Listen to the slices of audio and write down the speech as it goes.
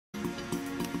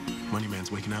Money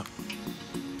man's waking up.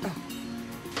 Oh.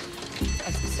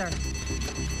 Sir.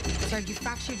 Sir, you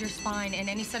fractured your spine, and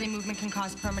any sudden movement can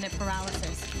cause permanent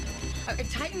paralysis.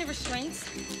 Tighten the restraints.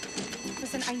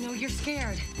 Listen, I know you're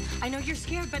scared. I know you're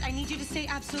scared, but I need you to stay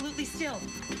absolutely still.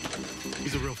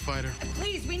 He's a real fighter.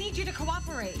 Please, we need you to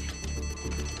cooperate.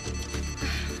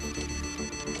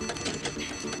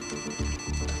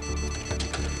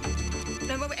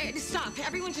 No, wait, stop.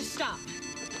 Everyone just stop.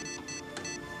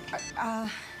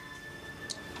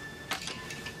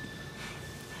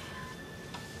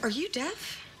 Are you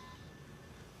deaf?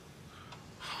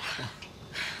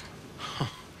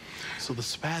 So the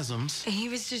spasms... He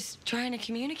was just trying to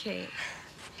communicate.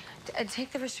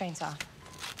 Take the restraints off.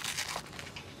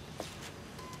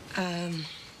 Can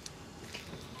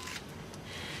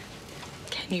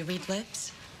you read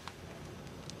lips?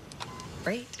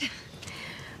 Great.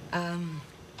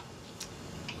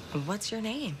 What's your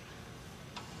name?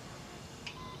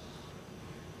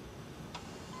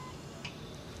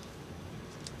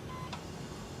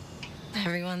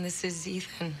 Everyone, this is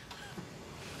Ethan.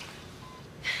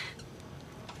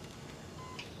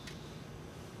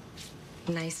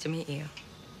 Nice to meet you.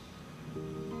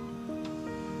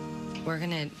 We're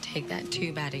gonna take that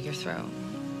tube out of your throat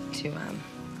to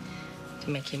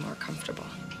make you more comfortable.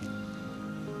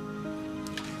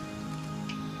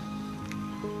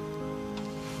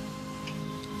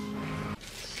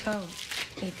 So,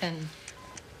 Ethan,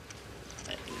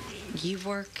 you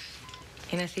work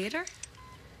in a theater?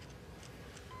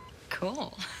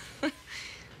 Cool.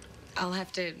 I'll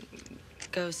have to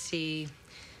go see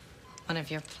one of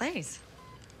your plays.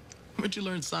 Where'd you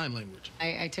learn sign language?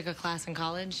 I took a class in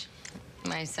college.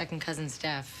 My second cousin's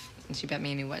deaf, and she bet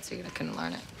me a new wetsuit I couldn't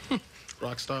learn it.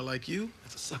 Rock star like you,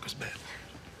 it's a sucker's bet.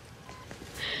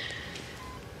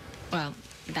 Well,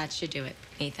 that should do it,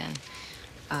 Ethan.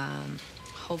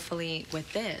 Hopefully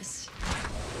with this,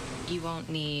 you won't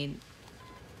need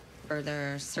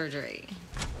further surgery.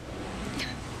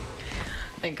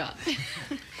 Thank God.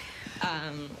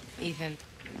 Ethan,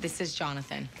 this is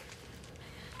Jonathan.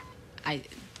 I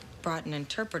brought an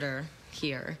interpreter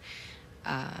here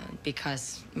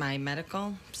because my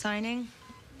medical signing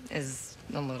is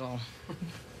a little...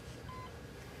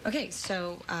 Okay,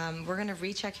 so we're gonna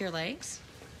recheck your legs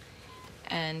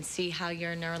and see how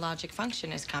your neurologic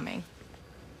function is coming.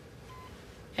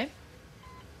 Okay?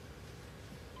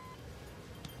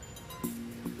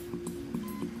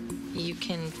 You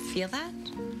can feel that?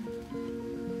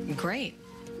 Great.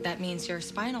 That means your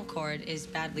spinal cord is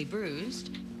badly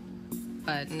bruised,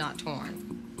 but not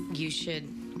torn. You should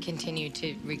continue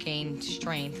to regain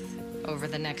strength over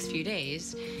the next few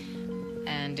days,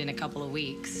 and in a couple of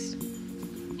weeks,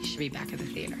 you should be back at the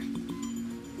theater.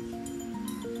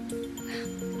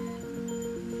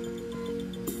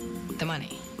 The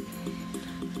money.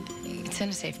 It's in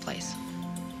a safe place.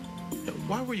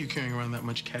 Why were you carrying around that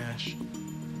much cash?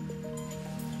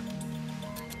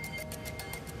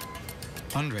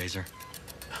 Fundraiser.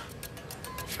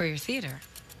 For your theater.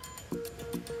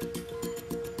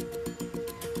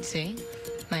 See?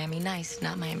 Miami Nice,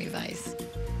 not Miami Vice.